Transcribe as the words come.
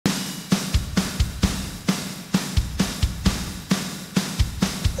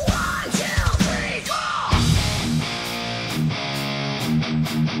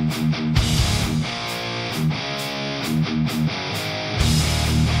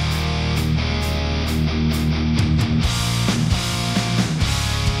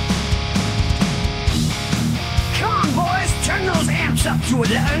to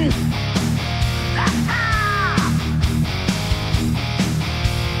learn.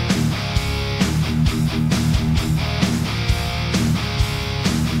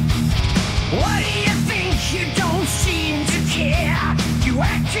 What do you think? You don't seem to care. You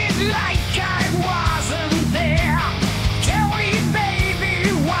acted like I wasn't there. Tell me, baby,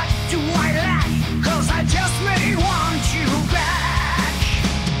 what do I lack? 'Cause I just may want you back.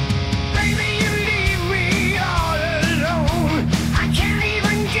 Baby, you leave me all alone. I can't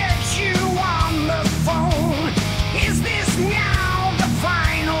even get you on the phone. Is this now the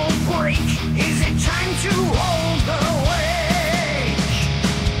final break? Is it time to hold the wake?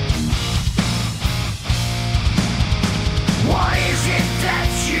 What is it that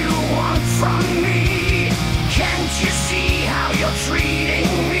you want from me? Can't you see how you're treating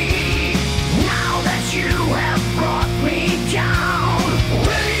me? Now that you have brought me down,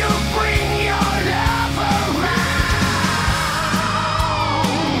 will you bring your love around?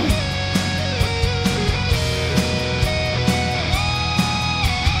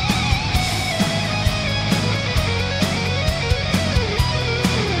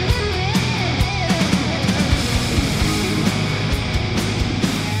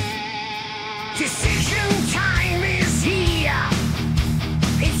 Decision time is here.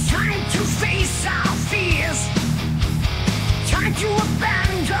 It's time to face our fears. Time to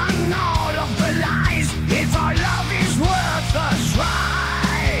abandon all of the lies. If our love is worth a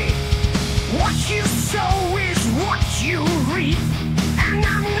try. What you sow is what you reap. And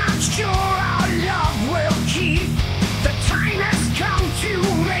I'm not sure our love will keep. The time has come to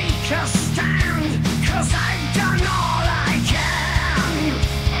make a stand. 'Cause I've done all I can.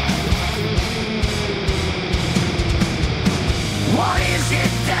 What is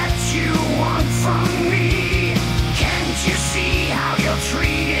it that you want from me? Can't you see how you're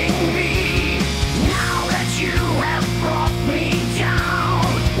treating me? Now that you have brought me down,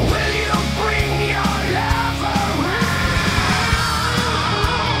 will you bring your love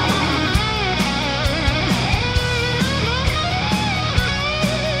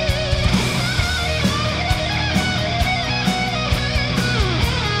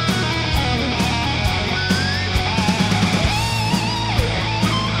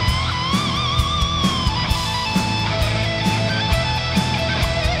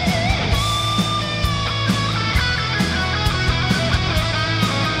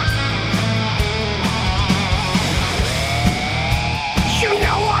You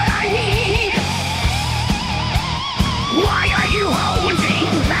know what I need. Why are you holding